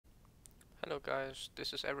Hello guys,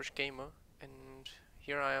 this is Average Gamer, and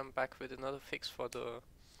here I am back with another fix for the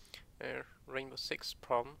Rainbow Six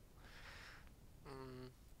problem. Mm,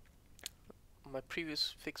 my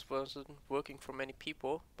previous fix wasn't working for many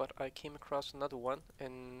people, but I came across another one,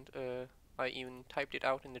 and I even typed it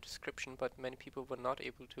out in the description, but many people were not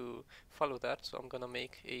able to follow that, so I'm gonna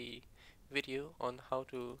make a video on how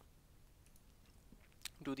to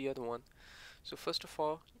do the other one. So first of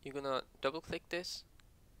all, you're gonna double click this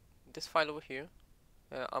file over here.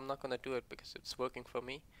 I'm not gonna do it because it's working for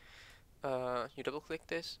me. You double click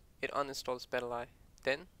this, it uninstalls Battleye.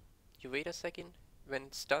 Then you wait a second. When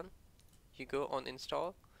it's done, you go on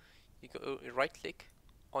install, you go right click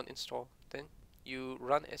on install. Then you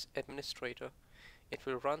run as administrator. It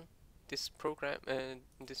will run this program,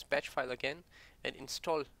 this batch file again, and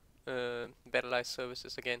install Battleye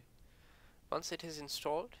services again. Once it is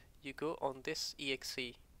installed, you go on this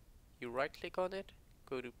exe. You right click on it,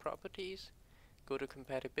 go to properties, go to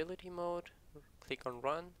compatibility mode, click on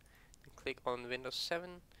run, click on Windows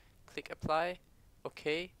 7, click apply,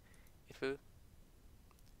 OK. It will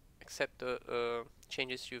accept the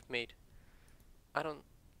changes you've made. I don't,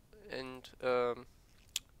 and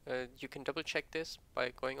you can double check this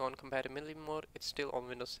by going on compatibility mode. It's still on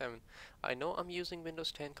Windows 7. I know I'm using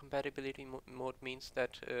Windows 10. Compatibility mode means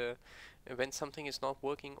that when something is not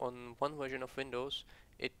working on one version of Windows,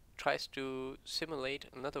 it tries to simulate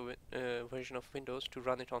another version of Windows to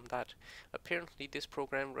run it on that. Apparently this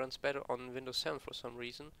program runs better on Windows 7 for some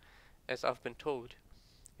reason, as I've been told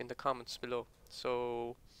in the comments below.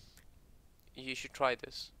 So you should try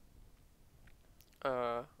this.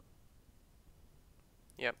 Yeah,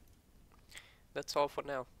 that's all for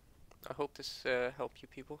now. I hope this helped you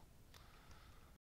people.